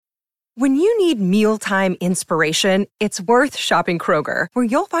When you need mealtime inspiration, it's worth shopping Kroger, where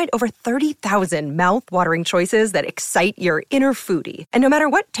you'll find over 30,000 mouth-watering choices that excite your inner foodie. And no matter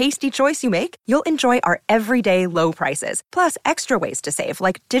what tasty choice you make, you'll enjoy our everyday low prices, plus extra ways to save,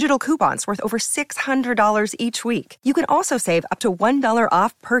 like digital coupons worth over $600 each week. You can also save up to $1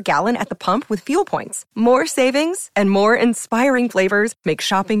 off per gallon at the pump with fuel points. More savings and more inspiring flavors make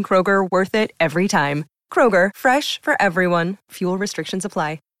shopping Kroger worth it every time. Kroger, fresh for everyone. Fuel restrictions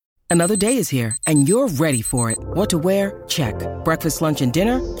apply. Another day is here, and you're ready for it. What to wear? Check. Breakfast, lunch, and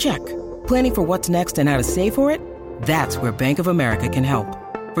dinner? Check. Planning for what's next and how to save for it? That's where Bank of America can help.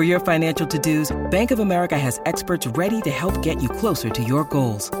 For your financial to-dos, Bank of America has experts ready to help get you closer to your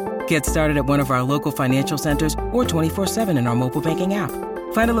goals. Get started at one of our local financial centers or 24/7 in our mobile banking app.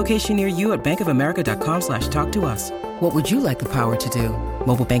 Find a location near you at bankofamerica.com/talktous. What would you like the power to do?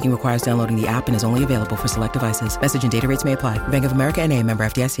 Mobile banking requires downloading the app and is only available for select devices. Message and data rates may apply. Bank of America NA, member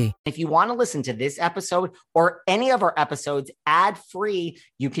FDIC. If you want to listen to this episode or any of our episodes ad-free,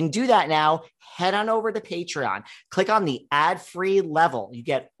 you can do that now. Head on over to Patreon. Click on the ad-free level. You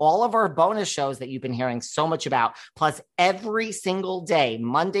get all of our bonus shows that you've been hearing so much about. Plus, every single day,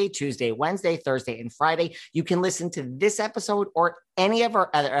 Monday, Tuesday, Wednesday, Thursday, and Friday, you can listen to this episode or any of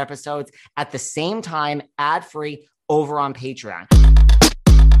our other episodes at the same time, ad-free, over on Patreon.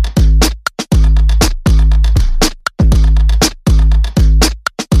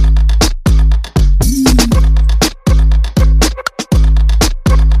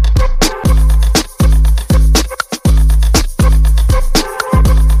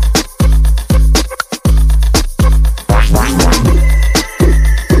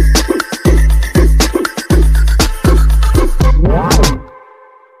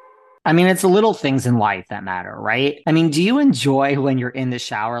 I mean, it's the little things in life that matter, right? I mean, do you enjoy when you're in the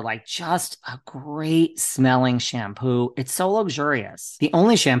shower, like just a great smelling shampoo? It's so luxurious. The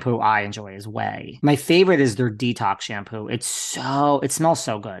only shampoo I enjoy is Way. My favorite is their detox shampoo. It smells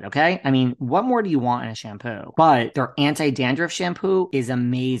so good, okay? I mean, what more do you want in a shampoo? But their anti-dandruff shampoo is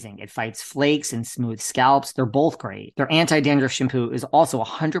amazing. It fights flakes and smooth scalps. They're both great. Their anti-dandruff shampoo is also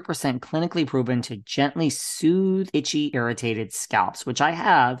 100% clinically proven to gently soothe itchy, irritated scalps, which I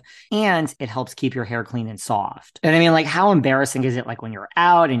have. And it helps keep your hair clean and soft. And I mean, like, how embarrassing is it, like, when you're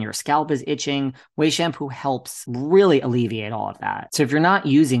out and your scalp is itching? Way shampoo helps really alleviate all of that. So if you're not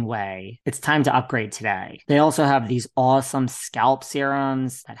using Way, it's time to upgrade today. They also have these awesome scalp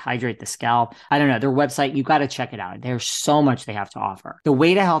serums that hydrate the scalp. I don't know, their website, you got to check it out. There's so much they have to offer. The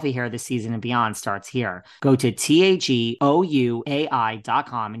way to healthy hair this season and beyond starts here. Go to THEOUAI.com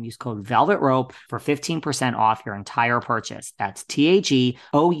and use code VELVETROPE for 15% off your entire purchase. That's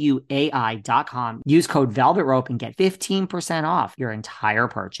THEOUAI.com. Use code VELVETROPE and get 15% off your entire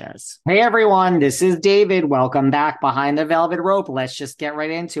purchase. Hey everyone, this is David. Welcome back behind the Velvet Rope. Let's just get right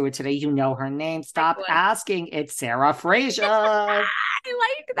into it. Today, you know her name. Stop asking. It's Sarah Fraser. I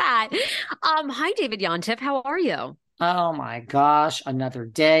like that. Hi, David Yontif. How are you? Oh my gosh. Another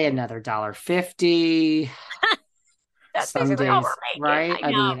day, another $1.50. That's some days, right? I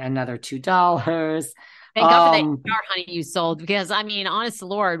mean, another $2. Thank God for that jar, honey, you sold. Because, I mean, honest to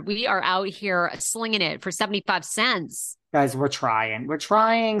Lord, we are out here slinging it for 75 cents. Guys, we're trying. We're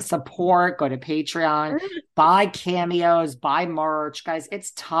trying. Support. Go to Patreon. Buy cameos. Buy merch. Guys,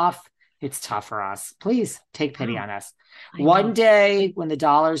 it's tough. It's tough for us. Please take pity on us. One day, when the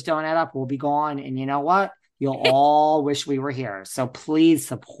dollars don't add up, we'll be gone. And you know what? You'll all wish we were here. So please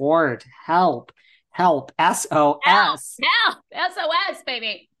support. Help. SOS. Help. SOS,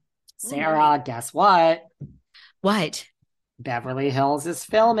 baby. Sarah, guess what? What? Beverly Hills is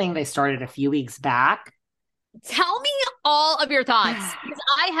filming. They started a few weeks back. Tell me all of your thoughts. Because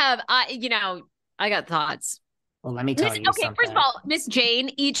I got thoughts. Well, let me tell you something. Okay, first of all, Miss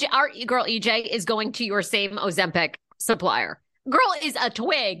Jane, our girl EJ is going to your same Ozempic supplier. Girl is a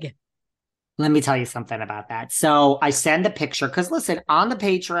twig. Let me tell you something about that. So I send the picture because listen, on the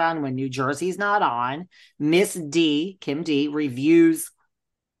Patreon, when New Jersey's not on, Miss D, Kim D, reviews.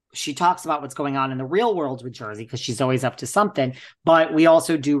 She talks about what's going on in the real world with Jersey because she's always up to something. But we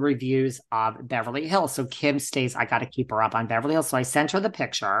also do reviews of Beverly Hills. So Kim stays, I got to keep her up on Beverly Hills. So I sent her the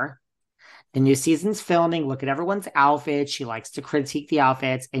picture. The new season's filming. Look at everyone's outfits. She likes to critique the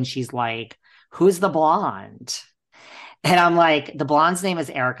outfits. And she's like, who's the blonde? And I'm like, the blonde's name is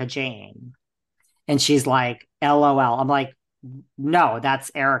Erica Jane. And she's like, LOL. I'm like, no, that's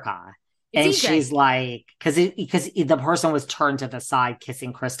Erica. And she's like, because the person was turned to the side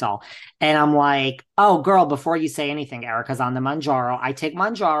kissing Crystal. And I'm like, oh, girl, before you say anything, Erica's on the Mounjaro. I take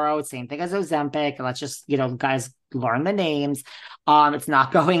Mounjaro, same thing as Ozempic. Let's just, guys, learn the names. It's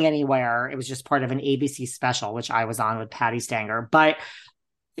not going anywhere. It was just part of an ABC special, which I was on with Patty Stanger. But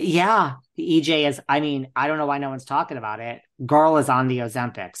Yeah, the EJ is, I mean, I don't know why no one's talking about it. Girl is on the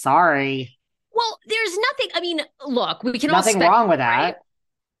Ozempic. Sorry. Well, there's nothing. I mean, look, we can all Nothing speculate, wrong with right? that.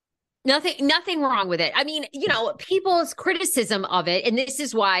 Nothing wrong with it. I mean, people's criticism of it, and this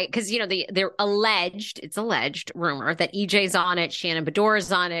is why, because they're it's alleged rumor that EJ's on it, Shannon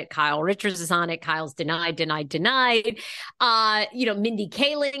Bedore's on it, Kyle Richards is on it, Kyle's denied. Mindy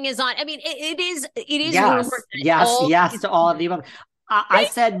Kaling is on. I mean, it is rumored Yes, that yes, all yes these to all of the above. I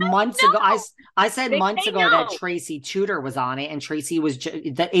said months ago. know. I said They months say ago that no. Tracy Tudor was on it, and Tracy was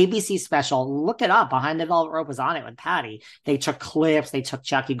the ABC special. Look it up. Behind the Velvet Rope was on it with Patty. They took clips. They took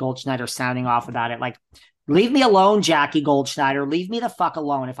Jackie Goldschneider sounding off about it. Like, leave me alone, Jackie Goldschneider. Leave me the fuck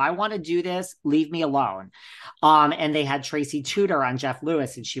alone. If I want to do this, leave me alone. And they had Tracy Tudor on Jeff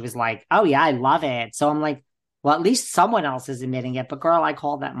Lewis, and she was like, "Oh yeah, I love it." So I'm like, well, at least someone else is admitting it. But girl, I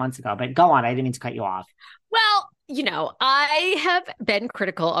called that months ago. But go on. I didn't mean to cut you off. Well, I have been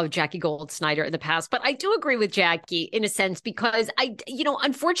critical of Jackie Gold Snyder in the past, but I do agree with Jackie in a sense because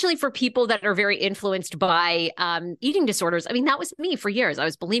unfortunately for people that are very influenced by eating disorders, I mean, that was me for years. I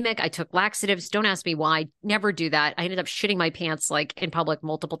was bulimic. I took laxatives. Don't ask me why. Never do that. I ended up shitting my pants like in public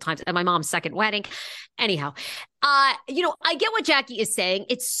multiple times at my mom's second wedding. Anyhow, I get what Jackie is saying.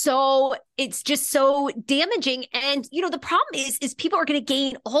 It's just so damaging. And, the problem is people are going to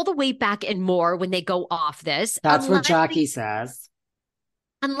gain all the weight back and more when they go off this. That's what Jackie says.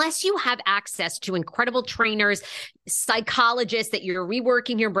 Unless you have access to incredible trainers, psychologists that you're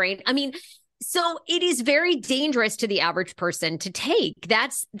reworking your brain. I mean, so it is very dangerous to the average person to take.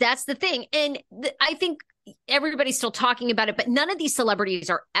 That's the thing. And I think everybody's still talking about it, but none of these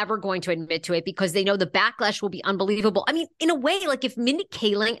celebrities are ever going to admit to it because they know the backlash will be unbelievable. I mean, in a way, like if Mindy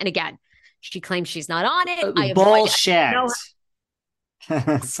Kaling, and again, she claims she's not on it. I have Bullshit. no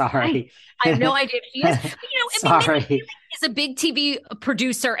Sorry. I have no idea if she is. But, Sorry. Mindy Kaling is a big TV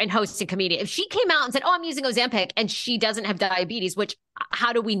producer and host and comedian. If she came out and said, "Oh, I'm using Ozempic," and she doesn't have diabetes, which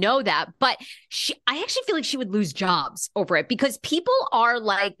how do we know that? But I actually feel like she would lose jobs over it because people are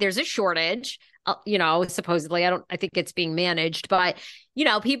like, there's a shortage. Supposedly, I think it's being managed, but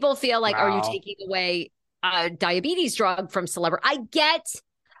people feel like, Wow. are you taking away a diabetes drug from celebrity? I get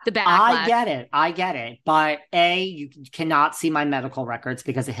the backlash. I get it. But A, you cannot see my medical records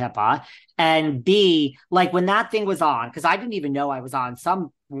because of HIPAA. And B, like when that thing was on, because I didn't even know I was on,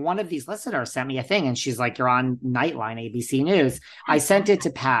 one of these listeners sent me a thing and she's like, "You're on Nightline, ABC News." I sent it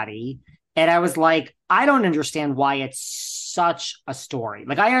to Patty and I was like, I don't understand why it's such a story.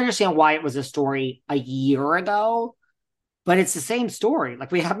 Like, I understand why it was a story a year ago, but it's the same story.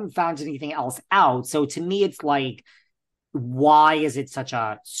 Like, we haven't found anything else out. So to me, it's like, why is it such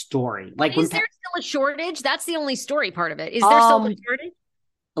a story? Like, is there still a shortage? That's the only story part of it. Is there still a shortage?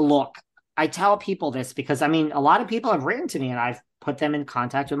 Look, I tell people this because, I mean, a lot of people have written to me and I've put them in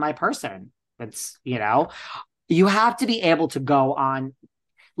contact with my person. It's, you have to be able to go on.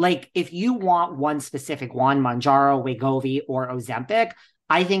 Like, if you want one specific one, Mounjaro, Wegovy, or Ozempic,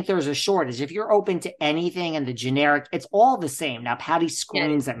 I think there's a shortage. If you're open to anything in the generic, it's all the same. Now, Patty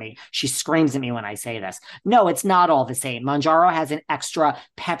screams at me. She screams at me when I say this. No, it's not all the same. Mounjaro has an extra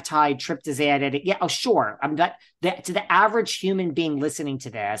peptide, tryptophan in it. Yeah, oh, sure. To the average human being listening to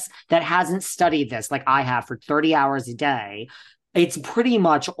this that hasn't studied this like I have for 30 hours a day, it's pretty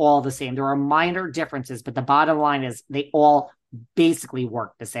much all the same. There are minor differences, but the bottom line is they all basically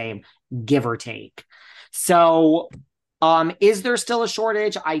work the same, give or take. So, is there still a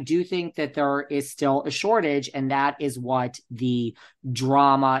shortage? I do think that there is still a shortage, and that is what the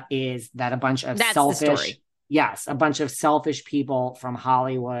drama is, that a bunch of a bunch of selfish people from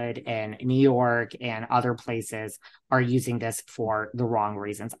Hollywood and New York and other places are using this for the wrong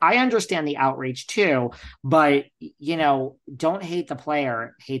reasons. I understand the outrage too, but don't hate the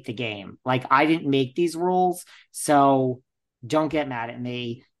player, hate the game. Like, I didn't make these rules, so don't get mad at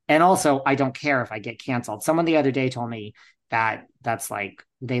me. And also, I don't care if I get canceled. Someone the other day told me that's like,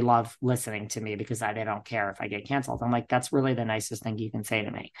 they love listening to me because they don't care if I get canceled. I'm like, that's really the nicest thing you can say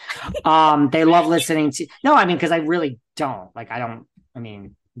to me. They love listening to, no, I mean, because I really don't. Like,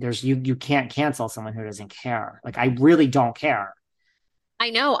 you can't cancel someone who doesn't care. Like, I really don't care. I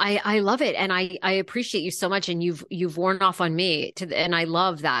know. I love it. And I appreciate you so much. And you've worn off on me and I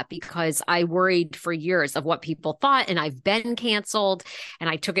love that because I worried for years of what people thought and I've been canceled and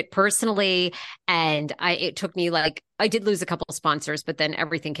I took it personally. And it took me I did lose a couple of sponsors, but then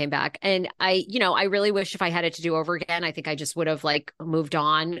everything came back. And I really wish if I had it to do over again, I think I just would have moved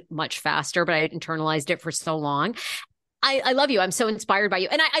on much faster, but I internalized it for so long. I love you. I'm so inspired by you.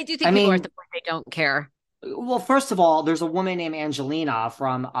 And I do think people are at the point they don't care. Well, first of all, there's a woman named Angelina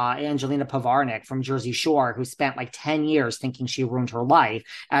Pavarnik from Jersey Shore who spent like 10 years thinking she ruined her life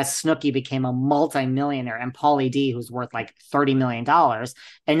as Snooki became a multimillionaire, and Pauly D, who's worth like $30 million.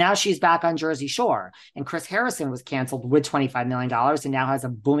 And now she's back on Jersey Shore. And Chris Harrison was canceled with $25 million and now has a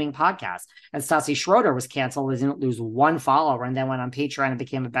booming podcast. And Stassi Schroeder was canceled, didn't lose one follower, and then went on Patreon and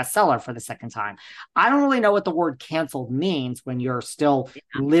became a bestseller for the second time. I don't really know what the word canceled means when you're still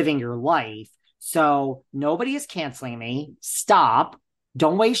living your life. So nobody is canceling me. Stop.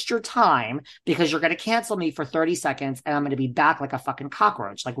 Don't waste your time, because you're going to cancel me for 30 seconds and I'm going to be back like a fucking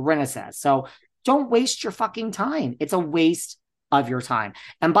cockroach, like Rinna says. So don't waste your fucking time. It's a waste of your time.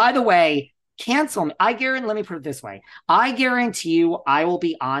 And by the way, cancel me. Let me put it this way. I guarantee you I will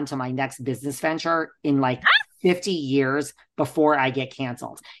be on to my next business venture in like 50 years before I get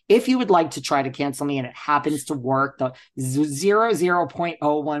canceled. If you would like to try to cancel me and it happens to work, the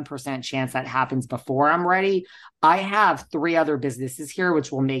 0.01% chance that happens before I'm ready, I have 3 other businesses here,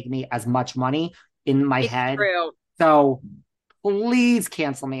 which will make me as much money in my head. True. So please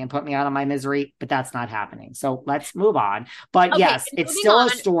cancel me and put me out of my misery, but that's not happening. So let's move on. But yes, it's still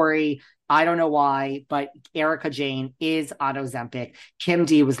a story. I don't know why, but Erica Jane is on Ozempic. Kim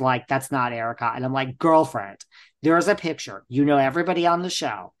D was like, that's not Erica. And I'm like, girlfriend, there's a picture. You know everybody on the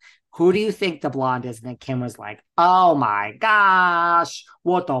show. Who do you think the blonde is? And then Kim was like, oh my gosh,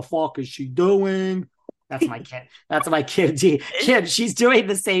 what the fuck is she doing? That's my kid. That's my Kim D. Kim, she's doing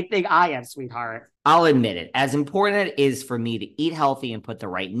the same thing I am, sweetheart. I'll admit it. As important it is for me to eat healthy and put the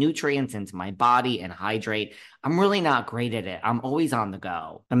right nutrients into my body and hydrate, I'm really not great at it. I'm always on the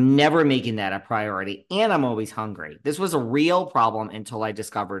go. I'm never making that a priority, and I'm always hungry. This was a real problem until I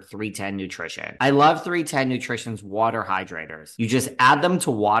discovered 310 Nutrition. I love 310 Nutrition's water hydrators. You just add them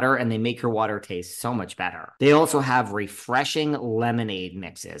to water and they make your water taste so much better. They also have refreshing lemonade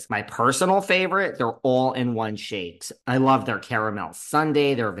mixes. My personal favorite, they're all-in-one shakes. I love their caramel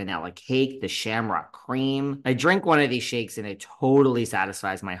sundae, their vanilla cake, the shamrock cream. I drink one of these shakes and it totally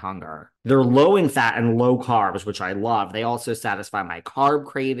satisfies my hunger. They're low in fat and low carbs, which I love. They also satisfy my carb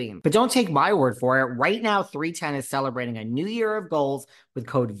craving. But don't take my word for it. Right now, 310 is celebrating a new year of goals with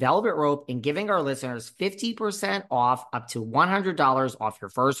code Velvet Rope and giving our listeners 50% off, up to $100 off your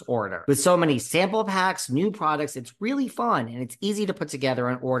first order. With so many sample packs, new products, it's really fun and it's easy to put together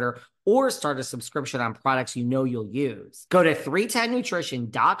an order or start a subscription on products you know you'll use. Go to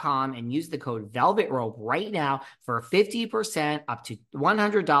 310nutrition.com and use the code Velvet Rope right now for 50% up to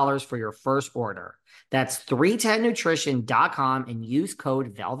 $100 for your first order. That's 310nutrition.com and use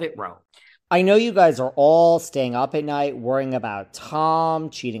code Velvet Rope. I know you guys are all staying up at night worrying about Tom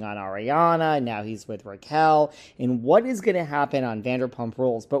cheating on Ariana. Now he's with Raquel and what is going to happen on Vanderpump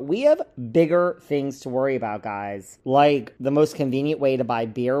Rules. But we have bigger things to worry about, guys, like the most convenient way to buy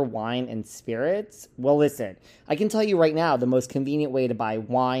beer, wine, and spirits. Well, listen, I can tell you right now, the most convenient way to buy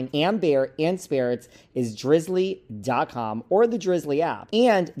wine and beer and spirits is drizzly.com or the Drizzly app.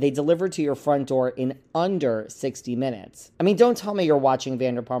 And they deliver to your front door in under 60 minutes. I mean, don't tell me you're watching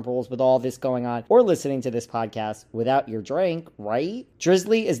Vanderpump Rules with all this going on or listening to this podcast without your drink, right?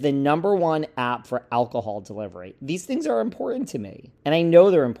 Drizzly is the #1 app for alcohol delivery. These things are important to me, and I know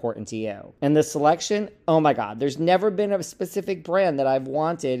they're important to you. And the selection, oh my God, there's never been a specific brand that I've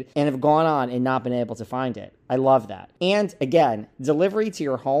wanted and have gone on and not been able to find it. I love that. And again, delivery to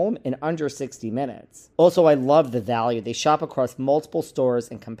your home in under 60 minutes. Also, I love the value. They shop across multiple stores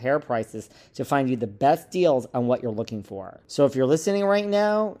and compare prices to find you the best deals on what you're looking for. So if you're listening right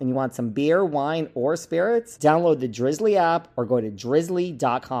now and you want some beer, wine, or spirits, download the Drizzly app or go to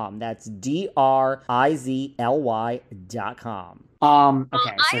drizzly.com. That's DRIZLY.com.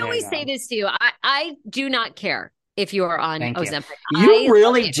 Okay. I always say this to you. I do not care if you are on Ozempic. You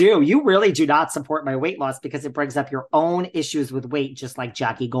really do. You really do not support my weight loss because it brings up your own issues with weight, just like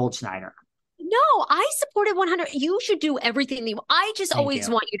Jackie Goldschneider. No, I supported 100. You should do everything. I just always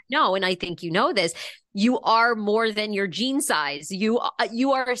want you to know, and I think you know this, you are more than your jean size. You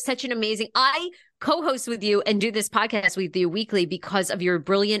are such an amazing, I co-host with you and do this podcast with you weekly because of your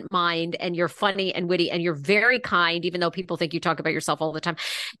brilliant mind, and you're funny and witty and you're very kind, even though people think you talk about yourself all the time.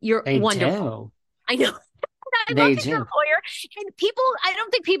 You're wonderful. I know. I love that you're a lawyer. And people, I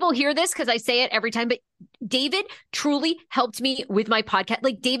don't think people hear this because I say it every time, but David truly helped me with my podcast.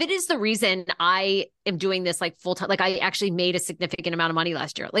 Like, David is the reason I am doing this like full time. Like, I actually made a significant amount of money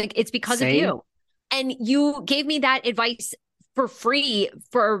last year. Like, it's because of you. And you gave me that advice for free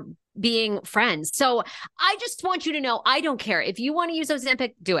for being friends. So I just want you to know, I don't care. If you want to use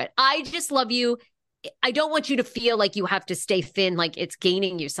Ozempic, do it. I just love you. I don't want you to feel like you have to stay thin, like it's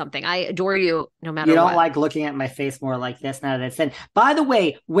gaining you something. I adore you no matter You don't what. like looking at my face more like this now that it's thin. By the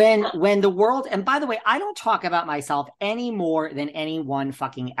way, when the world, and by the way, I don't talk about myself any more than anyone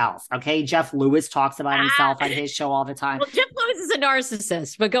fucking else. Okay. Jeff Lewis talks about himself on his show all the time. Well, Jeff Lewis is a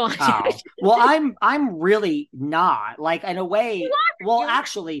narcissist, but go on. Oh, well, I'm really not, like, in a way. Well,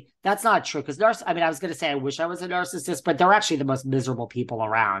 actually, that's not true, because I mean, I was going to say I wish I was a narcissist, but they're actually the most miserable people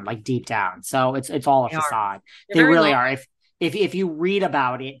around, like deep down. So it's all a facade. They really are. If you read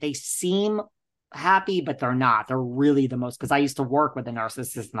about it, they seem happy, but they're not. They're really the most, because I used to work with a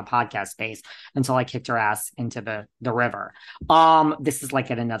narcissist in the podcast space until I kicked her ass into the river. This is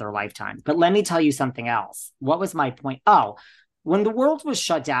like in another lifetime. But let me tell you something else. What was my point? Oh, when the world was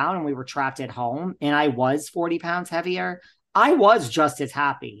shut down and we were trapped at home and I was 40 pounds heavier, I was just as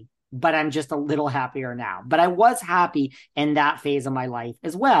happy, but I'm just a little happier now. But I was happy in that phase of my life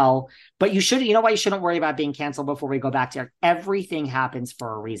as well. But you know why you shouldn't worry about being canceled before we go back to it? Everything happens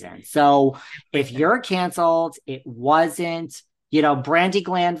for a reason. So if you're canceled, it wasn't, Brandy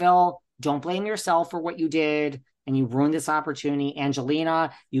Glanville, don't blame yourself for what you did. And you ruined this opportunity. Angelina,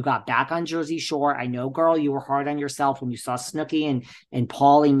 you got back on Jersey Shore. I know, girl, you were hard on yourself when you saw Snooki and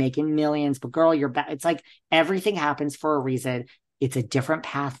Paulie making millions. But girl, you're back. It's like everything happens for a reason. It's a different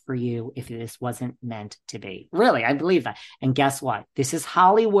path for you if this wasn't meant to be. Really, I believe that. And guess what? This is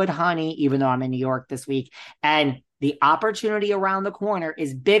Hollywood, honey, even though I'm in New York this week. And the opportunity around the corner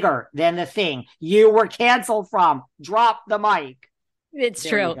is bigger than the thing you were canceled from. Drop the mic. It's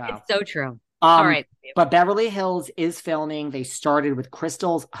true. It's so true. All right. But Beverly Hills is filming. They started with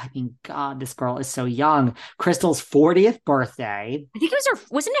Crystal's. I mean, God, this girl is so young. Crystal's 40th birthday. I think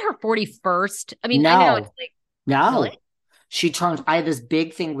wasn't it her 41st? I mean, no. I know it's like, no. Really? I had this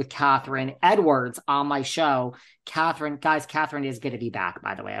big thing with Catherine Edwards on my show. Catherine is going to be back,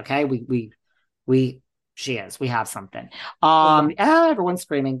 by the way. Okay. She is. We have something. Everyone's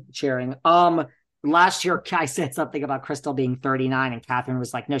screaming, cheering. Last year, I said something about Crystal being 39, and Catherine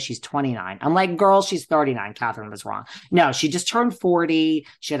was like, no, she's 29. I'm like, girl, she's 39. Catherine was wrong. No, she just turned 40.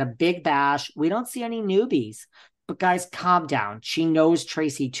 She had a big bash. We don't see any newbies. But guys, calm down. She knows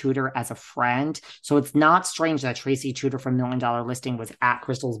Tracy Tudor as a friend. So it's not strange that Tracy Tudor from $1 Million Listing was at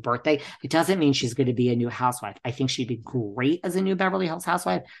Crystal's birthday. It doesn't mean she's going to be a new housewife. I think she'd be great as a new Beverly Hills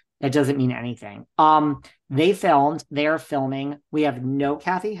housewife. That doesn't mean anything. They're filming. We have no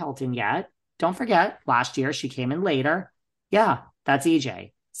Kathy Hilton yet. Don't forget, last year she came in later. Yeah, that's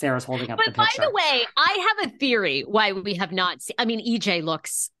EJ. Sarah's holding up the picture. But by the way, I have a theory why we have not seen. I mean, EJ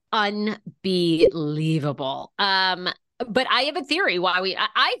looks unbelievable. But I have a theory why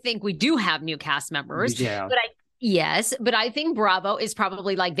I think we do have new cast members. Yeah. But I think Bravo is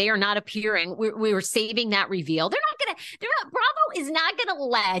probably like, they are not appearing. We were saving that reveal. Bravo is not going to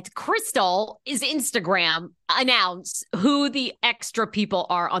let Crystal's Instagram announce who the extra people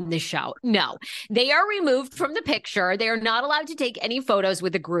are on the show. No, they are removed from the picture. They are not allowed to take any photos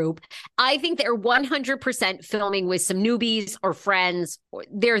with the group. I think they're 100% filming with some newbies or friends.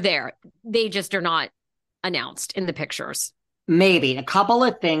 They're there. They just are not announced in the pictures. Maybe. A couple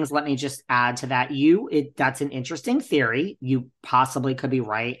of things. Let me just add to that. That's an interesting theory. You possibly could be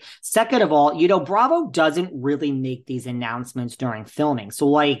right. Second of all, Bravo doesn't really make these announcements during filming. So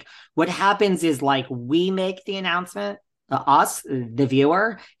like what happens is like we make the announcement, us, the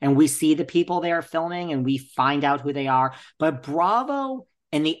viewer, and we see the people there filming and we find out who they are. But Bravo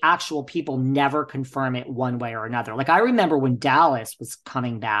and the actual people never confirm it one way or another. Like I remember when Dallas was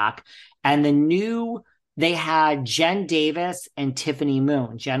coming back and they had Jen Davis and Tiffany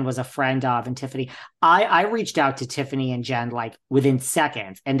Moon. Jen was a friend of, and Tiffany. I reached out to Tiffany and Jen like within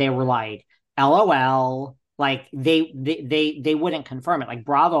seconds, and they were like, LOL. Like they wouldn't confirm it, like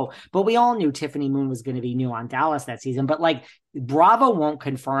Bravo. But we all knew Tiffany Moon was going to be new on Dallas that season. But like Bravo won't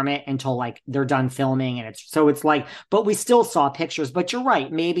confirm it until like they're done filming, and it's like. But we still saw pictures. But you're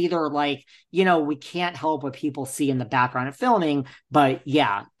right. Maybe they're like, we can't help what people see in the background of filming. But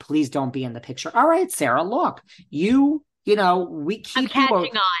yeah, please don't be in the picture. All right, Sarah. Look, we keep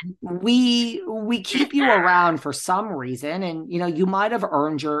we keep you around for some reason, and you might have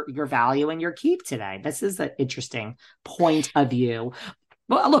earned your value and your keep today. This is an interesting point of view.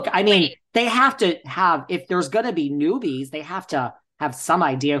 Well, look, I mean, they have to have, if there's going to be newbies, they have to have some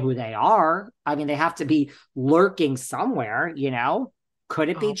idea who they are. I mean, they have to be lurking somewhere. Could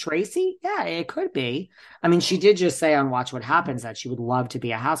it be Tracy? Yeah, it could be. I mean, she did just say on Watch What Happens that she would love to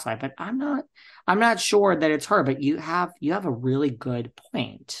be a housewife, but I'm not sure that it's her. But you have a really good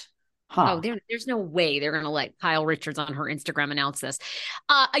point. Huh. Oh, there's no way they're going to let Kyle Richards on her Instagram announce this.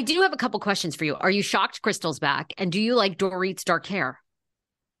 I do have a couple questions for you. Are you shocked Crystal's back? And do you like Dorit's dark hair?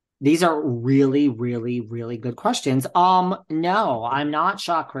 These are really, really, really good questions. No, I'm not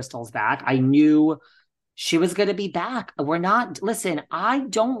shocked Crystal's back. I knew she was going to be back. We're not, listen, I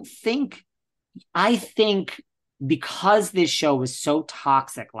think because this show was so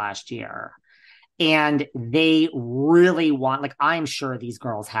toxic last year and they really want, like, I'm sure these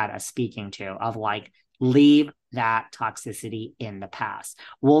girls had a speaking to of like, leave that toxicity in the past.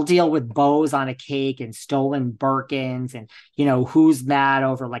 We'll deal with bows on a cake and stolen Birkins and, who's mad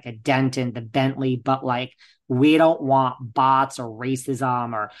over like a dent in the Bentley, but like, we don't want bots or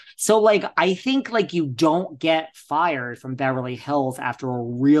racism or so like I think like you don't get fired from Beverly Hills after a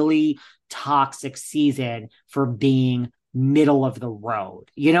really toxic season for being middle of the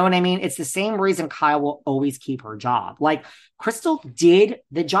road. You know what I mean? It's the same reason Kyle will always keep her job. Like Crystal did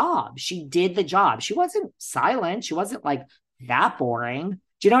the job. She did the job. She wasn't silent. She wasn't like that boring.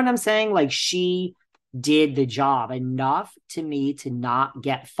 Do you know what I'm saying? Like she did the job enough to me to not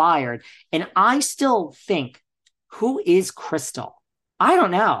get fired. And I still think, who is Crystal? I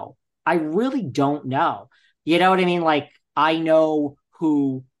don't know. I really don't know. You know what I mean? Like I know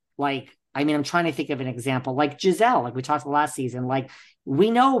who, like, I mean, I'm trying to think of an example, like Giselle, like we talked last season, like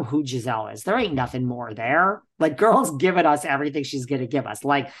we know who Giselle is. There ain't nothing more there. Like girl's giving us everything she's going to give us.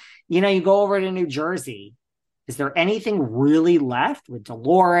 Like, you go over to New Jersey. Is there anything really left with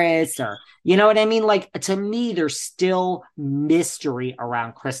Dolores or, you know what I mean? Like to me, there's still mystery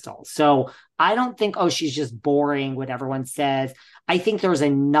around Crystal. So I don't think, oh, she's just boring, what everyone says. I think there's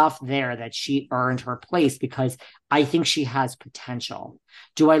enough there that she earned her place because I think she has potential.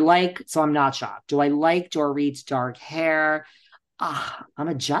 So I'm not shocked. Do I like Dorit's dark hair? I'm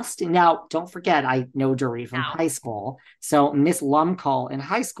adjusting. Now, don't forget, I know Dorit from high school. So Miss Lumcole in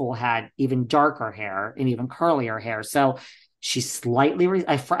high school had even darker hair and even curlier hair. So she's slightly,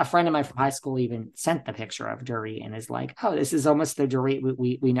 a friend of mine from high school even sent the picture of Dorit and is like, oh, this is almost the Dorit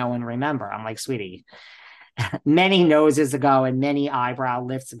we know and remember. I'm like, sweetie, many noses ago and many eyebrow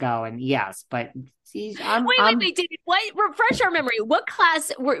lifts ago. And yes, but wait, David, what? Refresh our memory. What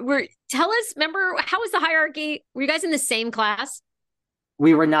class tell us, remember, how was the hierarchy? Were you guys in the same class?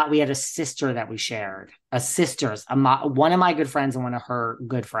 We were not. We had a sister that we shared. One of my good friends and one of her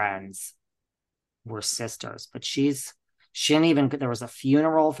good friends were sisters. But she didn't even. There was a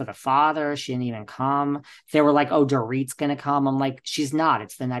funeral for the father. She didn't even come. They were like, "Oh, Dorit's gonna come." I'm like, "She's not.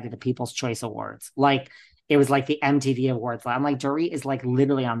 It's the night of the People's Choice Awards. Like, it was like the MTV Awards. I'm like, Dorit is like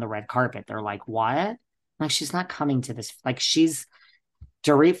literally on the red carpet. They're like, what? I'm like, she's not coming to this. Like, she's."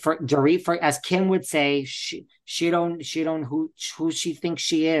 Dorit for as Kim would say, she don't who she thinks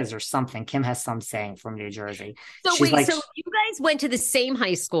she is or something. Kim has some saying from New Jersey. So wait, so you guys went to the same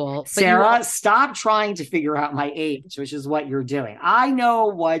high school. Sarah, stop trying to figure out my age, which is what you're doing. I know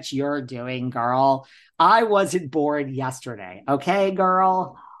what you're doing, girl. I wasn't born yesterday. Okay,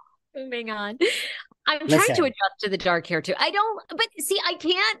 girl. Moving on. I'm trying to adjust to the dark hair too. But see, I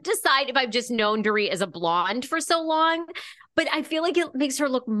can't decide if I've just known Dorit as a blonde for so long. But I feel like it makes her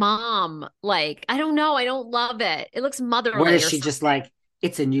look mom. Like, I don't know. I don't love it. It looks motherly. Where is she just like,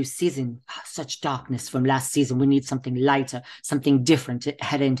 it's a new season. Such darkness from last season. We need something lighter, something different to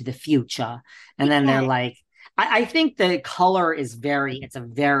head into the future. And then they're like, I think the color is it's a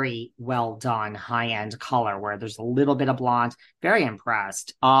very well done high-end color where there's a little bit of blonde. Very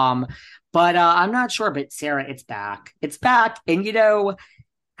impressed. But I'm not sure. But Sarah, it's back. It's back. And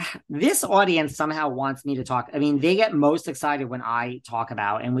this audience somehow wants me to talk. I mean, they get most excited when I talk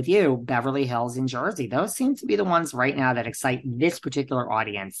about, and with you, Beverly Hills and Jersey. Those seem to be the ones right now that excite this particular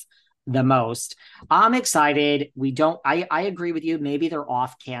audience the most. I'm excited. I agree with you. Maybe they're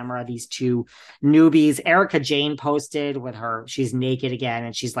off camera, these two newbies. Erica Jane posted with her, she's naked again.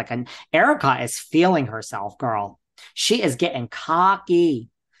 And she's like, Erica is feeling herself, girl. She is getting cocky.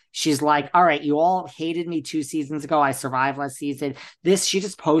 She's like, all right, you all hated me 2 seasons ago. I survived last season. She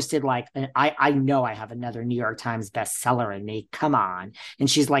just posted like, I know I have another New York Times bestseller in me. Come on. And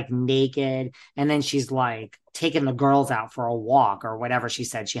she's like naked. And then she's like taking the girls out for a walk or whatever she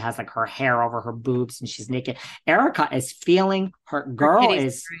said. She has like her hair over her boobs and she's naked. Erica is feeling her girl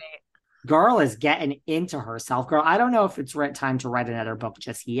is getting into herself. Girl, I don't know if it's time to write another book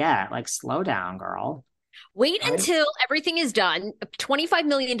just yet. Like, slow down, girl. Wait until everything is done. A $25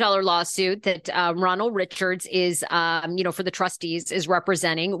 million lawsuit that Ronald Richards is, for the trustees is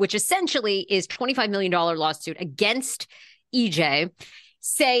representing, which essentially is $25 million lawsuit against EJ,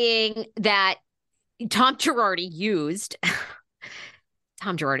 saying that Tom Girardi used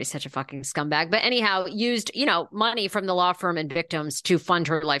Tom Girardi is such a fucking scumbag. But anyhow, used, money from the law firm and victims to fund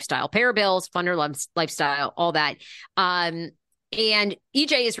her lifestyle, pay her bills, fund her lifestyle, all that. And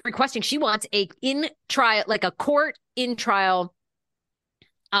EJ is requesting, she wants a court in trial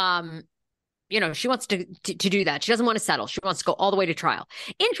She wants to do that. She doesn't want to settle. She wants to go all the way to trial.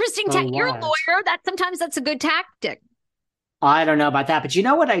 Interesting. You're a lawyer. Sometimes that's a good tactic. I don't know about that, but you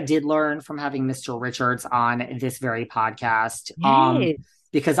know what I did learn from having Mr. Richards on this very podcast? Yes.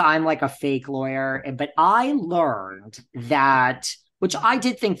 Because I'm like a fake lawyer, but I learned that, which I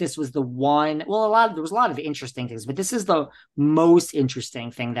did think this was the one, well, there was a lot of interesting things, but this is the most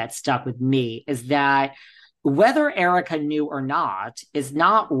interesting thing that stuck with me, is that whether Erica knew or not is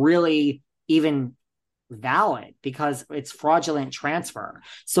not really even valid because it's fraudulent transfer.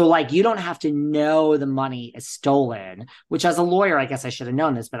 So like, you don't have to know the money is stolen, which as a lawyer, I guess I should have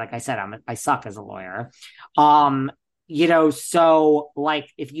known this, but like I said, I suck as a lawyer. So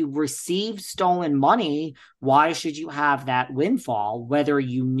like, if you receive stolen money, why should you have that windfall, whether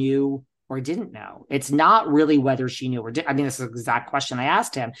you knew or didn't know? It's not really whether she knew or did. I mean, this is the exact question I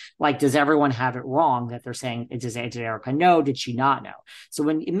asked him. Like, does everyone have it wrong that they're saying, did Erica know? Did she not know? So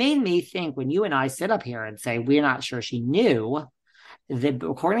when it made me think, when you and I sit up here and say, we're not sure she knew, that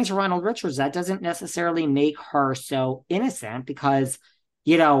according to Ronald Richards, that doesn't necessarily make her so innocent because,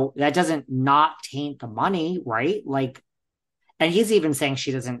 that doesn't not taint the money, right? Like, and he's even saying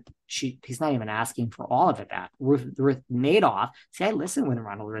he's not even asking for all of it back. Ruth Madoff, see, I listen when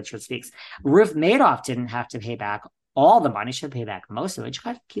Ronald Richards speaks. Ruth Madoff didn't have to pay back all the money. She had to pay back most of it. She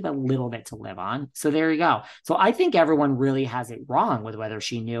got to keep a little bit to live on. So there you go. So I think everyone really has it wrong with whether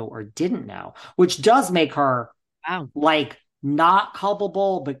she knew or didn't know, which does make her like not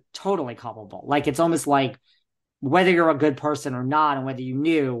culpable, but totally culpable. Like, it's almost like whether you're a good person or not, and whether you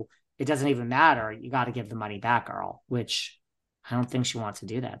knew, it doesn't even matter. You got to give the money back, girl, which I don't think she wants to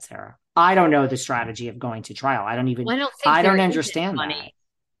do that, Sarah. I don't know the strategy of going to trial. I don't understand that.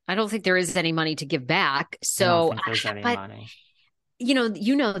 I don't think there is any money to give back. So I don't think there's any money. You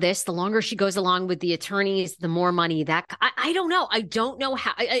know this, the longer she goes along with the attorneys, the more money that I don't know. I don't know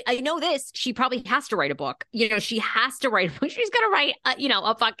how. I know this. She probably has to write a book. She has to write. She's going to write,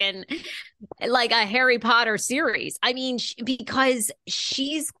 a fucking like a Harry Potter series. I mean, because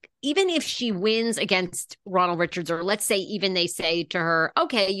even if she wins against Ronald Richards, or let's say even they say to her,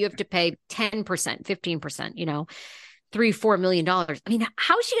 okay, you have to pay 10%, 15%, $3-4 million. I mean,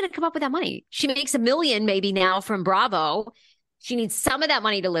 how is she going to come up with that money? She makes $1 million maybe now from Bravo. She needs some of that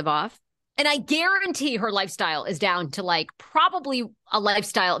money to live off. And I guarantee her lifestyle is down to like probably a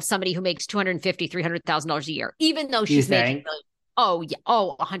lifestyle of somebody who makes $250,000, $300,000 a year, even though she's making. Oh, yeah.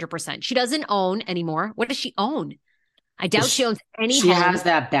 Oh, 100%. She doesn't own anymore. What does she own? I doubt she owns any She home. has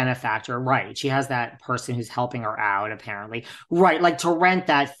that benefactor, right? She has that person who's helping her out, apparently. Right. Like to rent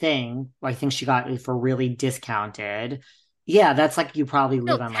that thing, I think she got it for really discounted. Yeah, that's like you probably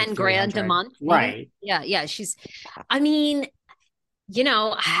live on like $10,000 a month. Right. Yeah. I mean,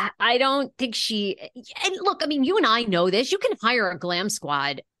 I don't think and look, I mean, you and I know this. You can hire a glam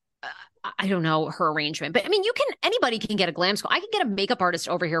squad. I don't know her arrangement, but I mean, anybody can get a glam squad. I can get a makeup artist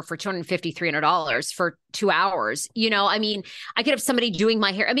over here for $250, $300 for 2 hours. I mean, I could have somebody doing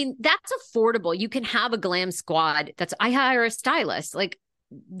my hair. I mean, that's affordable. You can have a glam squad. I hire a stylist. Like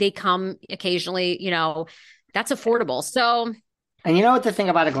they come occasionally, that's affordable. So. And you know what the thing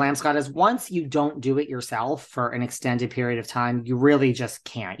about a glam squad is? Once you don't do it yourself for an extended period of time, you really just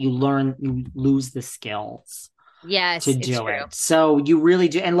can't. You lose the skills. Yes, to do it. So you really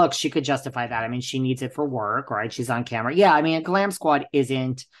do. And look, she could justify that. I mean, she needs it for work, right? She's on camera. Yeah. I mean, a glam squad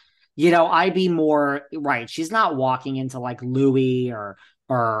isn't, I'd be more right. She's not walking into like Louis or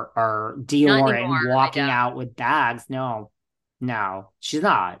Dior and walking out with bags. No, she's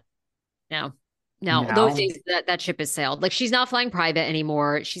not. No, those days that ship has sailed. Like she's not flying private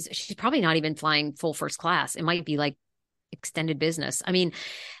anymore. She's probably not even flying full first class. It might be like extended business. I mean,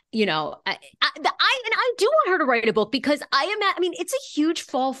 I do want her to write a book because it's a huge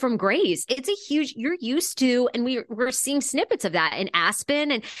fall from grace. You're used to, and we're seeing snippets of that in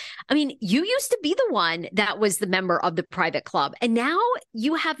Aspen. And I mean, you used to be the one that was the member of the private club, and now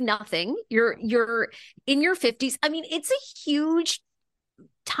you have nothing. You're in your 50s. I mean, it's a huge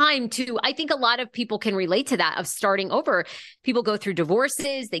time I think a lot of people can relate to that, of starting over. People go through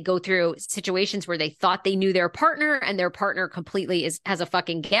divorces. They go through situations where they thought they knew their partner and their partner completely has a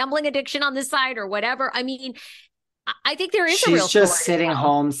fucking gambling addiction on the side or whatever. I mean, I think there is a real story. She's just sitting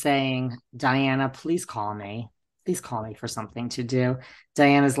home saying, Diana, please call me. Please call me for something to do.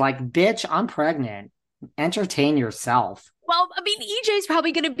 Diana's like, bitch, I'm pregnant. Entertain yourself. Well, I mean, EJ's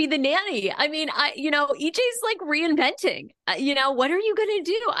probably going to be the nanny. I mean, EJ's like reinventing. What are you going to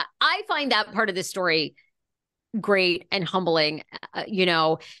do? I find that part of the story great and humbling.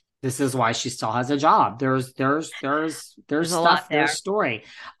 This is why she still has a job. There's There's a lot stuff, there. there's story.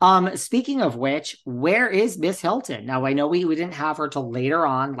 Speaking of which, where is Miss Hilton? Now I know we didn't have her till later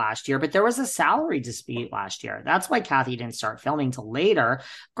on last year, but there was a salary dispute last year. That's why Kathy didn't start filming till later.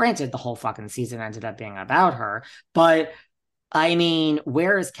 Granted, the whole fucking season ended up being about her, but I mean,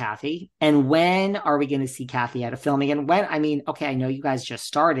 where is Kathy? And when are we going to see Kathy at a filming? And when, I mean, okay, I know you guys just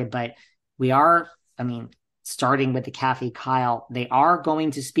started, but we are, I mean, starting with the Kathy Kyle, they are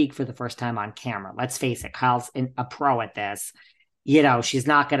going to speak for the first time on camera. Let's face it, Kyle's a pro at this. You know, she's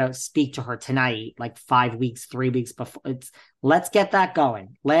not going to speak to her tonight, like 5 weeks, 3 weeks before. Let's get that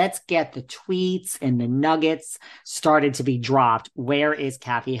going. Let's get the tweets and the nuggets started to be dropped. Where is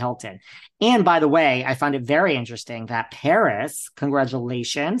Kathy Hilton? And by the way, I found it very interesting that Paris,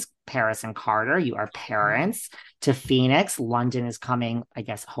 congratulations, Paris and Carter, you are parents to Phoenix. London is coming, I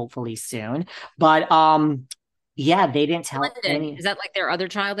guess, hopefully soon. But yeah, they didn't tell London. any. Is that like their other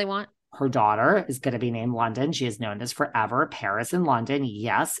child they want? Her daughter is going to be named London. She has known this forever. Paris and London,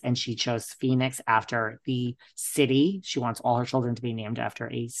 yes. And she chose Phoenix after the city. She wants all her children to be named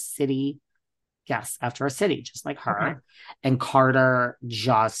after a city. Yes, after a city, just like her. Okay. And Carter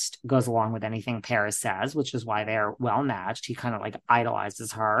just goes along with anything Paris says, which is why they're well matched. He kind of like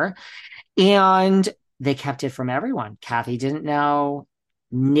idolizes her. And they kept it from everyone. Kathy didn't know.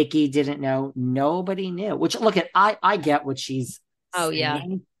 Nikki didn't know. Nobody knew. Which, look at, I get what she's Oh, yeah.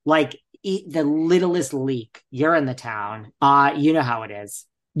 saying. Like the littlest leak, you're in the town. You know how it is.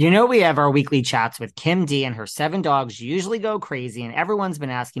 You know, we have our weekly chats with Kim D, and her 7 dogs usually go crazy, and everyone's been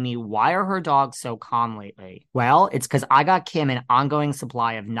asking me, why are her dogs so calm lately? Well, it's because I got Kim an ongoing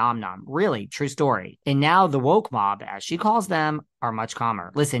supply of Nom Nom. Really, true story. And now the woke mob, as she calls them, are much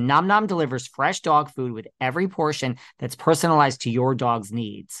calmer. Listen, Nom Nom delivers fresh dog food with every portion that's personalized to your dog's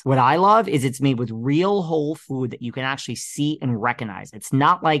needs. What I love is it's made with real whole food that you can actually see and recognize. It's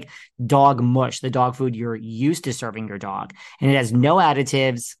not like dog mush, the dog food you're used to serving your dog. And it has no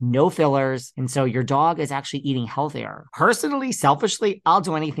additives, no fillers. And so your dog is actually eating healthier. Personally, selfishly, I'll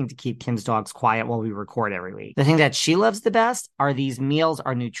do anything to keep Kim's dogs quiet while we record every week. The thing that she loves the best are these meals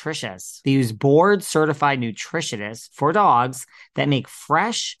are nutritious. They use board certified nutritionists for dogs that make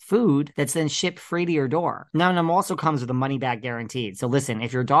fresh food that's then shipped free to your door. Nom Nom also comes with a money back guaranteed. So listen,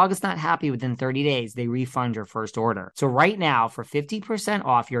 if your dog is not happy within 30 days, they refund your first order. So right now, for 50%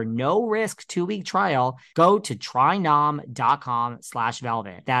 off your no-risk 2-week trial, go to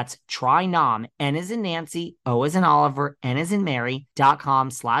trynom.com/velvet. That's trynom, N as in Nancy, O as in Oliver, N as in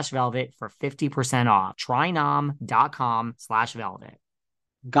Mary.com/velvet for 50% off. Trynom.com/velvet.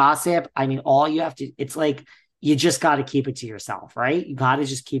 Gossip, I mean, all you have to, it's like, you just got to keep it to yourself, right? You got to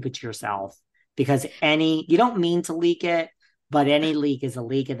just keep it to yourself because you don't mean to leak it, but any leak is a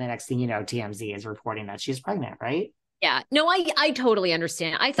leak. And the next thing you know, TMZ is reporting that she's pregnant, right? Yeah, no, I totally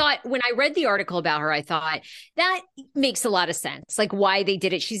understand. I thought when I read the article about her, I thought that makes a lot of sense, like why they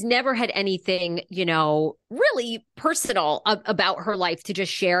did it. She's never had anything, really personal about her life to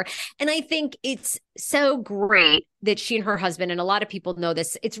just share. And I think it's so great that she and her husband, and a lot of people know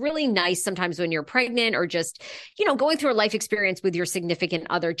this, it's really nice sometimes when you're pregnant or just, going through a life experience with your significant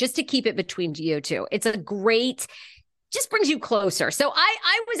other, just to keep it between you two. It's a great just brings you closer. So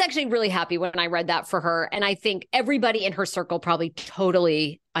I was actually really happy when I read that for her. And I think everybody in her circle probably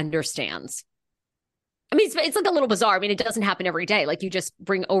totally understands. I mean, it's like a little bizarre. I mean, it doesn't happen every day. Like you just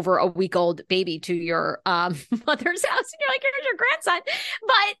bring over a week-old baby to your mother's house and you're like, here's your grandson.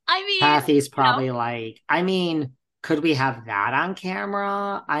 But I mean, Kathy's probably like, I mean, could we have that on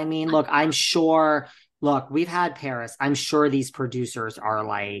camera? I mean, look, we've had Paris. I'm sure these producers are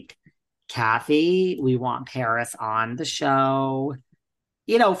like, Kathy, we want Paris on the show,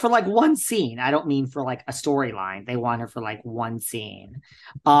 for like one scene. I don't mean for like a storyline. They want her for like one scene.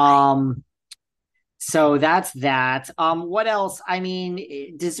 So that's that. What else? I mean,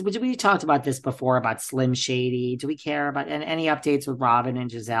 we talked about this before about Slim Shady. Do we care about any updates with Robin and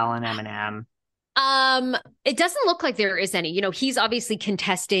Giselle and Eminem? It doesn't look like there is any. He's obviously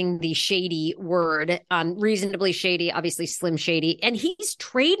contesting the shady word, reasonably shady, obviously Slim Shady, and he's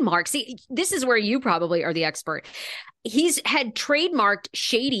trademarked. See, this is where you probably are the expert. He's had trademarked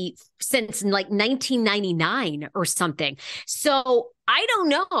shady since like 1999 or something. So I don't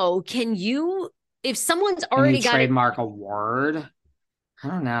know. Can you, if someone's already got trademark a word? I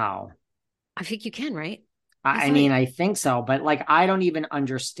don't know. I think you can, right? I mean, I think so, but like, I don't even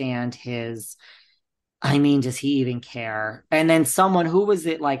understand does he even care? And then someone, who was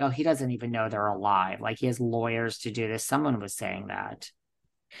it like, oh, he doesn't even know they're alive. Like he has lawyers to do this. Someone was saying that.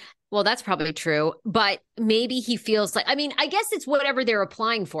 Well, that's probably true, but maybe he feels like, I mean, I guess it's whatever they're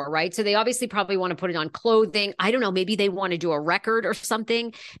applying for, right? So they obviously probably want to put it on clothing. I don't know. Maybe they want to do a record or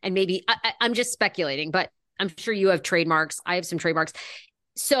something. And maybe I'm just speculating, but I'm sure you have trademarks. I have some trademarks.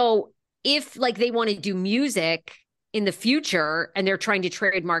 So if like they want to do music in the future and they're trying to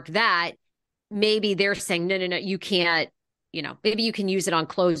trademark that, maybe they're saying, no, you can't, maybe you can use it on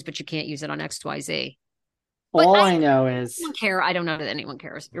clothes, but you can't use it on XYZ. All I know is I don't care. I don't know that anyone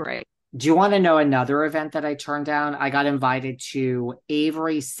cares. You're right. do you want to know another event that I turned down? I got invited to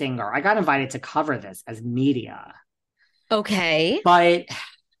Avery Singer. I got invited to cover this as media. Okay. But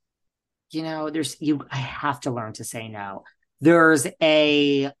I have to learn to say no. There's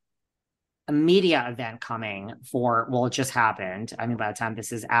a media event coming for, well, it just happened. I mean, by the time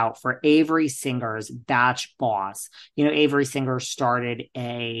this is out, for Avery Singer's batch boss. Avery Singer started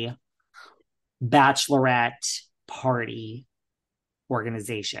a bachelorette party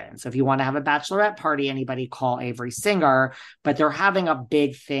organization. So if you want to have a bachelorette party, anybody call Avery Singer, but they're having a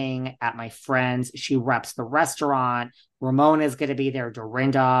big thing at my friend's. She reps the restaurant. Ramona's going to be there.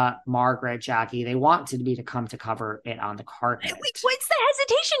 Dorinda, Margaret, Jackie. They want to come to cover it on the carpet. Wait, what's the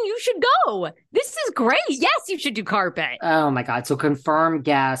hesitation? You should go. This is great. Yes, you should do carpet. Oh my God. So confirmed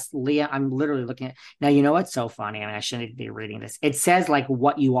guest, Leah. I'm literally looking at now. You know what's so funny? I mean, I shouldn't be reading this. It says like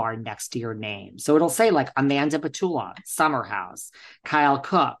what you are next to your name. So it'll say like Amanda Petula, Summer House, Kyle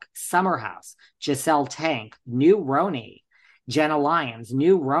Cook, Summer House, Giselle Tank, New Roni, Jenna Lyons,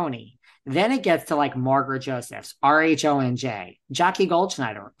 New Roni. Then it gets to like Margaret Josephs, RHONJ, Jackie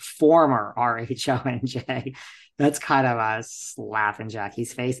Goldschneider, former RHONJ. That's kind of a slap in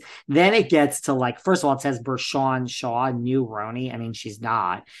Jackie's face. Then it gets to like, first of all, it says Bershawn Shaw, New Roni. I mean, she's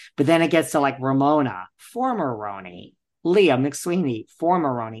not. But then it gets to like Ramona, former Roni. Leah McSweeney,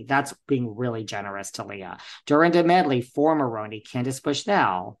 former Roni. That's being really generous to Leah. Dorinda Medley, former Roni. Candace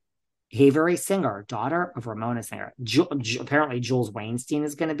Bushnell. Avery Singer, daughter of Ramona Singer. Apparently Jules Weinstein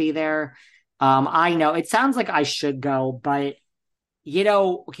is going to be there. I know it sounds like I should go, but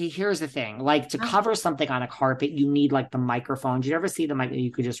okay, here's the thing. Like to cover something on a carpet, you need like the microphone. Did you ever see the mic that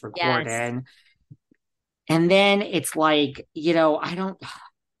you could just record in? And then it's like, I don't,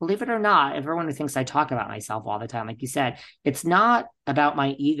 believe it or not, everyone who thinks I talk about myself all the time, like you said, it's not about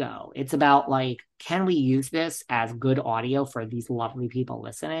my ego. It's about like, can we use this as good audio for these lovely people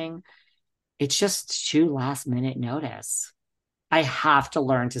listening? It's just too last minute notice. I have to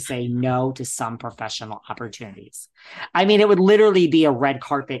learn to say no to some professional opportunities. I mean, it would literally be a red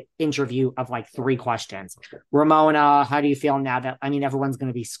carpet interview of like 3 questions. Ramona, how do you feel now that, everyone's going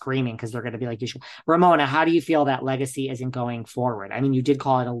to be screaming because they're going to be like, Ramona, how do you feel that legacy isn't going forward? I mean, you did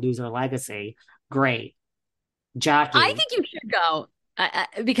call it a loser legacy. Great. Jackie. I think you should go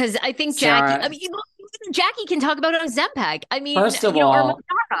because I think Sarah, Jackie, Jackie can talk about Ozempic. First of all,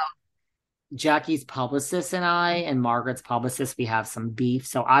 Jackie's publicist and I and Margaret's publicist, we have some beef.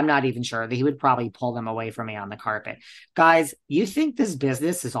 So I'm not even sure that he would probably pull them away from me on the carpet. Guys, you think this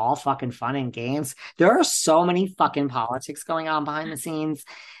business is all fucking fun and games? There are so many fucking politics going on behind the scenes.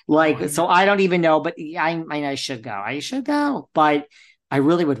 So I don't even know, but I should go. I should go. But I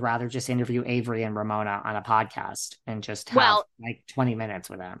really would rather just interview Avery and Ramona on a podcast and just have like 20 minutes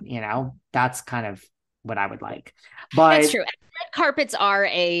with them. That's kind of what I would like. But that's true. Red carpets are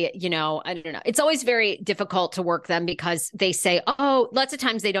I don't know. It's always very difficult to work them because they say, lots of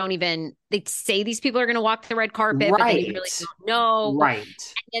times they say these people are going to walk the red carpet, but they really don't know. Right. And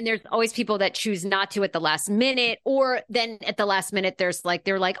then there's always people that choose not to at the last minute, or then at the last minute,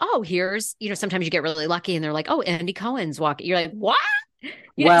 they're like, here's, sometimes you get really lucky and they're like, Andy Cohen's walking. You're like, what?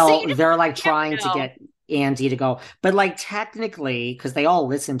 They're like trying to get Andy to go, but like technically, because they all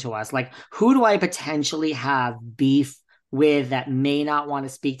listen to us, like who do I potentially have beef with that may not want to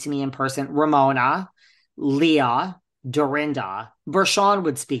speak to me in person? Ramona, Leah, Dorinda, Bershawn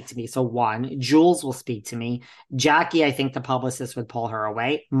would speak to me. So 1, Jules will speak to me. Jackie, I think the publicist would pull her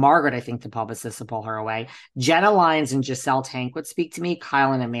away. Margaret, I think the publicist would pull her away. Jenna Lyons and Giselle Tank would speak to me.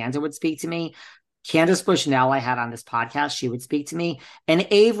 Kyle and Amanda would speak to me. Candace Bushnell I had on this podcast, she would speak to me. And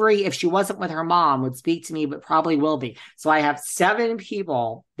Avery, if she wasn't with her mom, would speak to me, but probably will be. So I have 7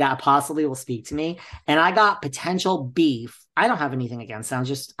 people that possibly will speak to me. And I got potential beef. I don't have anything against them.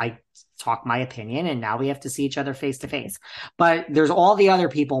 I talk my opinion and now we have to see each other face to face. But there's all the other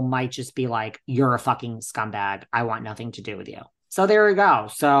people might just be like, you're a fucking scumbag. I want nothing to do with you. So there we go.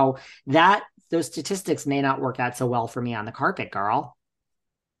 So those statistics may not work out so well for me on the carpet, girl.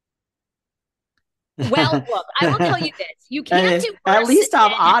 Well, look, I will tell you this. You can't do at least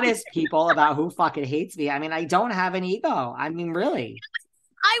I'm honest, people, about who fucking hates me. I don't have an ego. Really.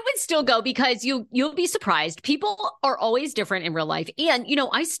 I would still go because you'll be surprised. People are always different in real life. And,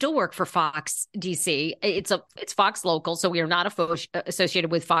 I still work for Fox DC. It's Fox local, so we are not associated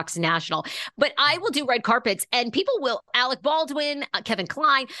with Fox National. But I will do red carpets and people will, Alec Baldwin, Kevin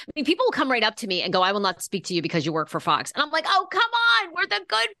Kline. I mean, people will come right up to me and go, I will not speak to you because you work for Fox. And I'm like, oh, come on. We're the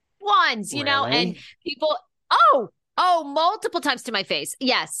good ones, and people, multiple times to my face.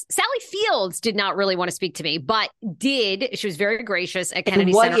 Yes. Sally Fields did not really want to speak to me, but she was very gracious at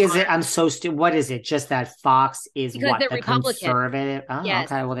Kennedy Center. What is it? I'm so stupid. What is it? Just that Fox is because they're the Republican. Conservative? Oh,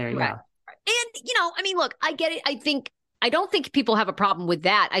 yes. Okay. Well, there you go. And, look, I get it. I don't think people have a problem with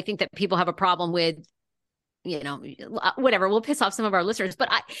that. I think that people have a problem with, whatever. We'll piss off some of our listeners, but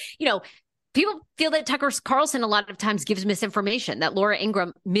people feel that Tucker Carlson a lot of times gives misinformation, that Laura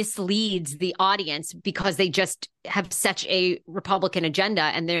Ingraham misleads the audience because they just have such a Republican agenda,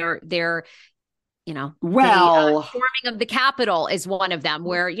 and they're storming of the Capitol is one of them,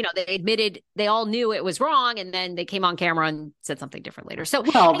 where they admitted they all knew it was wrong, and then they came on camera and said something different later. So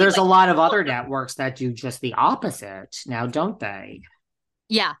anyway, there's a lot of other networks that do just the opposite now, don't they?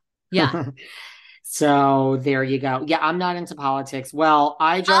 Yeah. So there you go. Yeah, I'm not into politics. Well,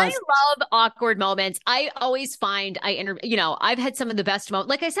 I love awkward moments. I always find I've had some of the best moments.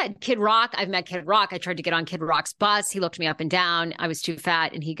 Like I said, Kid Rock, I've met Kid Rock. I tried to get on Kid Rock's bus. He looked me up and down. I was too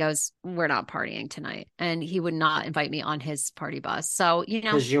fat. And he goes, we're not partying tonight. And he would not invite me on his party bus. So,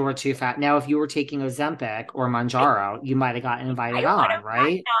 because you were too fat. Now, if you were taking Ozempic or Manjaro, you might have gotten invited on,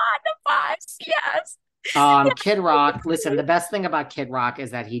 right? On the bus, yes. Kid Rock, listen, the best thing about Kid Rock is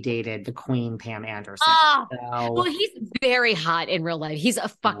that he dated the Queen Pam Anderson. Well, he's very hot in real life. He's a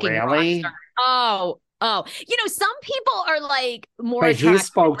fucking rock star. Oh. Some people are like more but he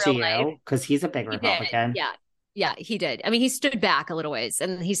spoke to you because he's a big Republican. Yeah, he did. I mean, he stood back a little ways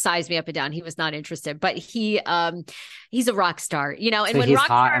and he sized me up and down. He was not interested, but he's a rock star, and so when he's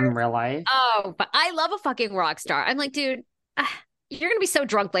hot in real life. Oh, but I love a fucking rock star. I'm like, dude, you're going to be so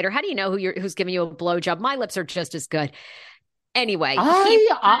drunk later. How do you know who's giving you a blowjob? My lips are just as good. Anyway.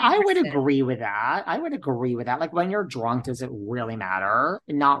 I would agree with that. Like when you're drunk, does it really matter?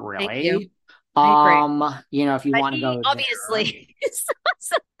 Not really. Thank you. If you want to go obviously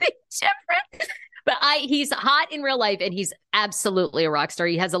something different. But he's hot in real life and he's absolutely a rock star.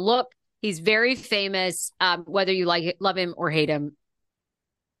 He has a look. He's very famous, whether you love him or hate him.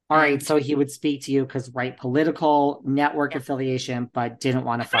 All right, so he would speak to you because political network affiliation, but didn't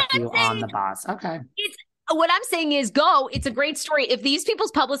want to fuck you on the bus. Okay. What I'm saying is go. It's a great story. If these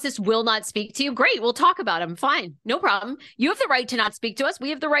people's publicists will not speak to you, great. We'll talk about them. Fine. No problem. You have the right to not speak to us.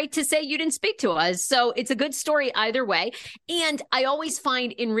 We have the right to say you didn't speak to us. So it's a good story either way. And I always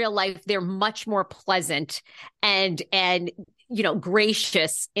find in real life, they're much more pleasant and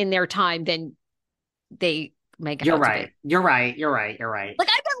gracious in their time than they make it. You're right. You're right. Like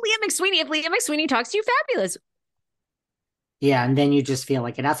I've been Liam McSweeney. If Liam McSweeney talks to you, fabulous. Yeah, and then you just feel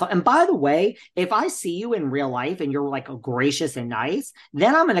like an asshole. And by the way, if I see you in real life and you're like gracious and nice,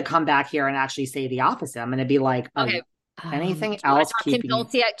 then I'm going to come back here and actually say the opposite. I'm going to be like, okay, anything else keeping you...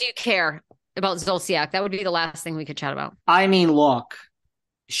 Do you care about Zolciak? That would be the last thing we could chat about. I mean, look,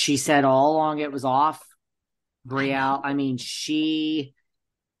 she said all along it was off. Brielle, I mean,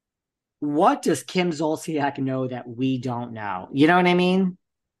 what does Kim Zolciak know that we don't know? You know what I mean?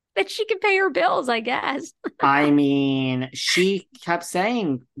 That she can pay her bills, I guess. I mean, she kept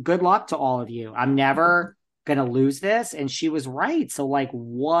saying, good luck to all of you. I'm never going to lose this. And she was right. So like,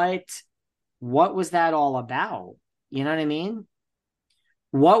 what was that all about? You know what I mean?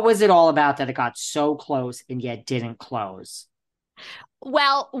 What was it all about that it got so close and yet didn't close?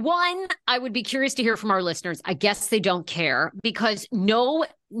 Well, one, I would be curious to hear from our listeners. I guess they don't care because now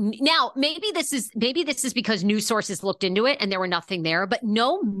maybe this is because news sources looked into it and there were nothing there, but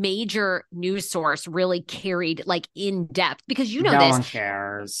no major news source really carried like in depth because no one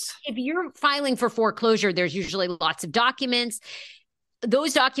cares. If you're filing for foreclosure, there's usually lots of documents.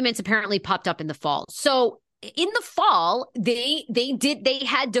 Those documents apparently popped up in the fall. So in the fall, they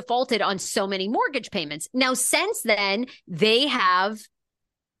had defaulted on so many mortgage payments. Now, since then, they have,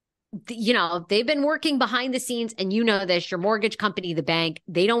 they've been working behind the scenes, and this, your mortgage company, the bank,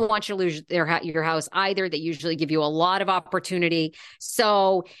 they don't want you to lose your house either. They usually give you a lot of opportunity.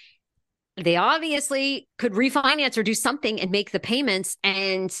 So they obviously could refinance or do something and make the payments.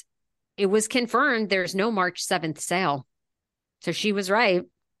 And it was confirmed there's no March 7th sale. So she was right.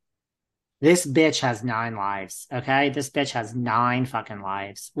 This bitch has 9 lives, okay? This bitch has 9 fucking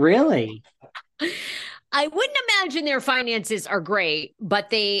lives. Really? I wouldn't imagine their finances are great, but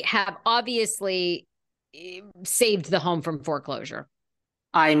they have obviously saved the home from foreclosure.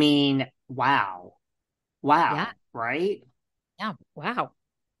 I mean, wow. Yeah. Right? Yeah, wow.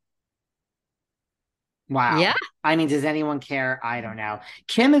 Wow. Yeah. I mean, does anyone care? I don't know.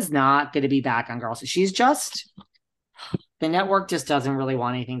 Kim is not going to be back on Girls. She's just, the network just doesn't really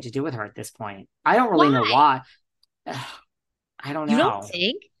want anything to do with her at this point. I don't really know why. I don't know. You don't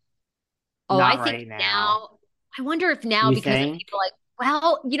think? Oh, Not I think right now. I wonder if now, You because of think? people like,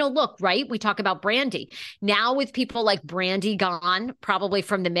 well, look, right? We talk about Brandy. Now with people like Brandy gone, probably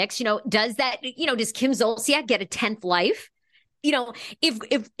from the mix, does that, does Kim Zolciak get a 10th life?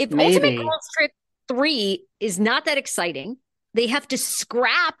 If Ultimate Maybe. Girls Trip 3 is not that exciting, they have to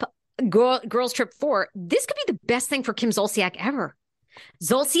scrap Girls Trip 4. This could be the best thing for Kim Zolciak ever.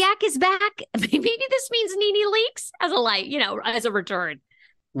 Zolciak is back. Maybe this means Nene Leakes as as a return.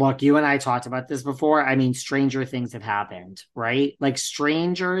 Look, you and I talked about this before. I mean, stranger things have happened, right? Like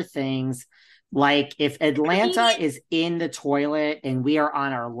stranger things. Like if Atlanta is in the toilet and we are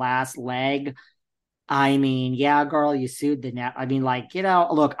on our last leg, I mean, yeah, girl, you sued the net. I mean,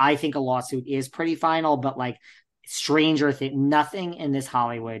 look, I think a lawsuit is pretty final, but like stranger thing, nothing in this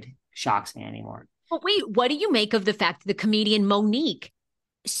Hollywood shocks me anymore. But wait, what do you make of the fact that the comedian Monique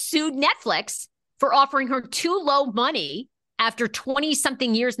sued Netflix for offering her too low money after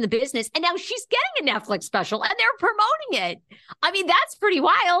 20-something years in the business, and now she's getting a Netflix special, and they're promoting it? I mean, that's pretty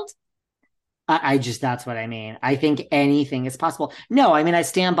wild. That's what I mean. I think anything is possible. No, I mean, I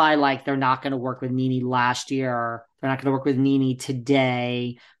stand by they're not going to work with Nene last year. They're not going to work with Nene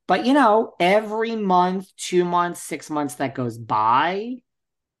today. But, every month, 2 months, 6 months that goes by,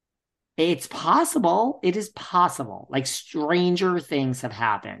 it's possible. It is possible. Like stranger things have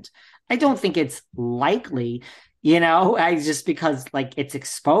happened. I don't think it's likely, just because it's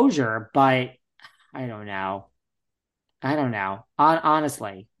exposure, but I don't know.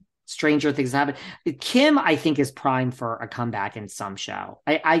 Honestly. Stranger things happen. Kim, I think, is primed for a comeback in some show.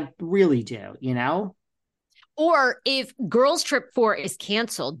 I really do, Or if Girls Trip 4 is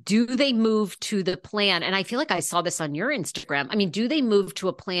canceled, do they move to the plan? And I feel like I saw this on your Instagram. I mean, do they move to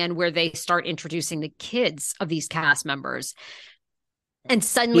a plan where they start introducing the kids of these cast members? And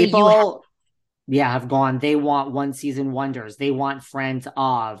suddenly people, have gone. They want one season wonders. They want friends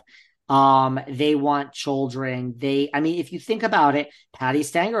of. They want children. If you think about it, Patty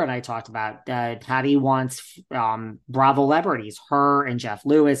Stanger and I talked about, Patty wants Bravo celebrities, her and Jeff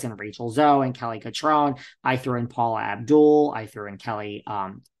Lewis and Rachel Zoe and Kelly Catrone. I threw in Paula Abdul. I threw in Kathy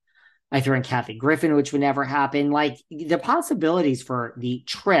Griffin, which would never happen. Like the possibilities for the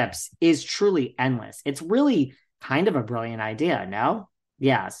trips is truly endless. It's really kind of a brilliant idea. No?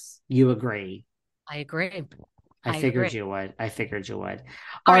 Yes, you agree. I agree. I figured agree. you would.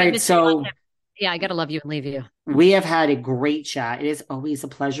 All right. So yeah, I got to love you and leave you. we have had a great chat. It is always a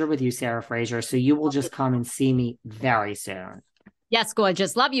pleasure with you, Sarah Fraser. So you will just come and see me very soon. Yes,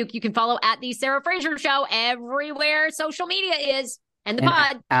 gorgeous. Love you. You can follow at The Sarah Fraser Show everywhere social media is, and the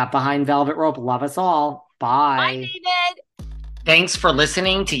pod. At Behind Velvet Rope. Love us all. Bye. Bye, David. Thanks for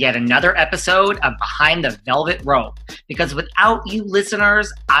listening to yet another episode of Behind the Velvet Rope. Because without you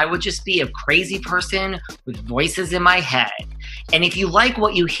listeners, I would just be a crazy person with voices in my head. And if you like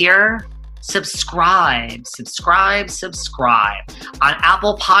what you hear, subscribe on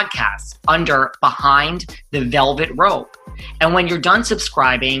Apple Podcasts under Behind the Velvet Rope. And when you're done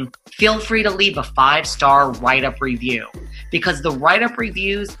subscribing, feel free to leave a 5-star write-up review, because the write-up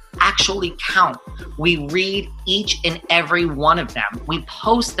reviews actually count. We read each and every one of them. We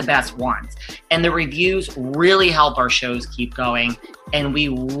post the best ones, and the reviews really help our shows keep going. And we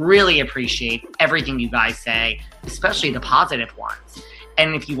really appreciate everything you guys say, especially the positive ones.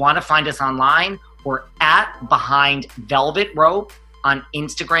 And if you want to find us online, we're at Behind Velvet Rope on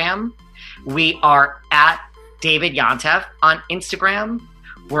Instagram. We are at David Yontef on Instagram.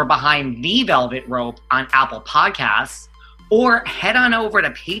 We're Behind the Velvet Rope on Apple Podcasts. Or head on over to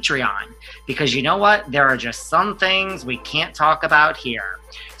Patreon, because you know what? There are just some things we can't talk about here.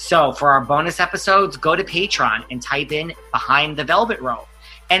 So for our bonus episodes, go to Patreon and type in Behind the Velvet Rope.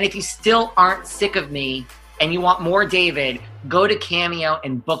 And if you still aren't sick of me and you want more David, go to Cameo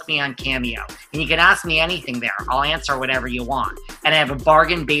and book me on Cameo. And you can ask me anything there. I'll answer whatever you want. And I have a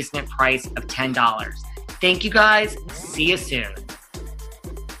bargain basement price of $10. Thank you guys. See you soon.